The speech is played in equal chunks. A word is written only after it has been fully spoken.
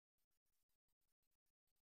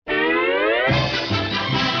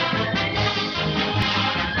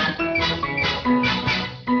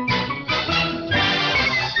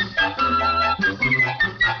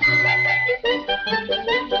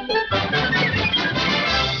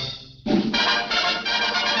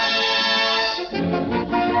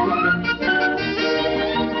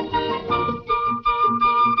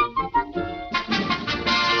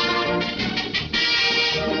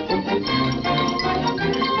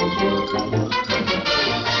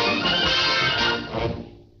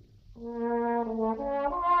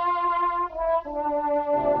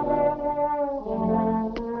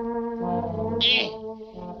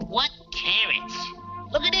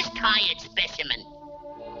specimen.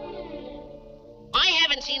 I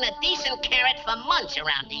haven't seen a decent carrot for months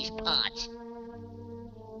around these parts.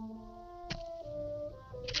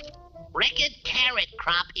 Record carrot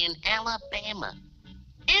crop in Alabama.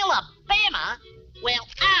 Alabama? Well,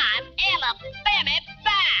 I'm Alabama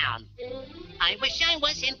bound. I wish I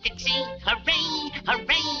was in Dixie. Hooray,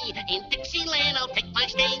 hooray. In Dixieland, I'll take my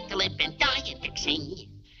stay to live and die in Dixie.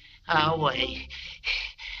 Away,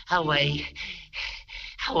 away,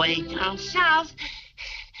 away down south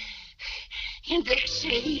in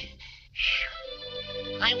Dixie.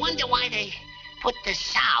 I wonder why they put the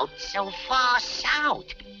South so far south.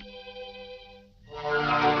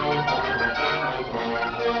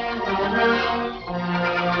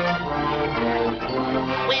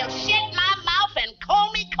 Well, shut my mouth and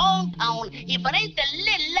call me corn pone if it ain't the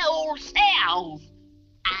little old South.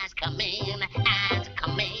 Eyes come in,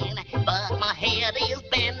 but my head is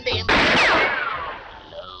bending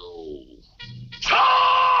low.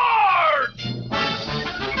 Charge!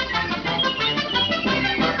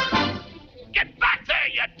 Get back there,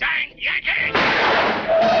 you dang Yankee!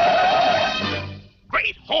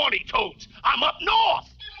 Great horny toads, I'm up north.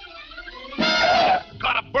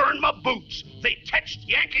 Gotta burn my boots. They touched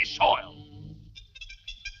Yankee soil.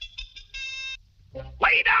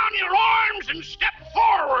 Lay down your arms and step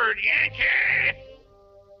forward, Yankee.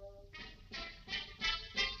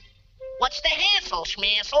 What's the hassle,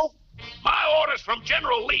 Schmassel? My orders from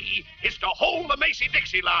General Lee is to hold the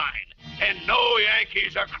Macy-Dixie line, and no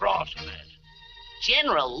Yankees are crossing it.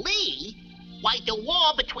 General Lee? Why, the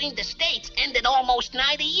war between the states ended almost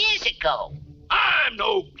 90 years ago. I'm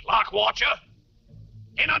no clock watcher.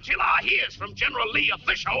 And until I hears from General Lee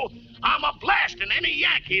official, I'm a blasting any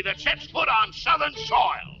Yankee that sets foot on Southern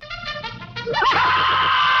soil. Charge!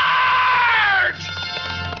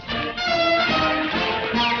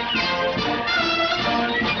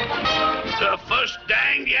 The first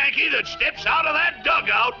danged Yankee that steps out of that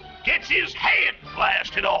dugout gets his head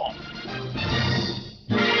blasted off.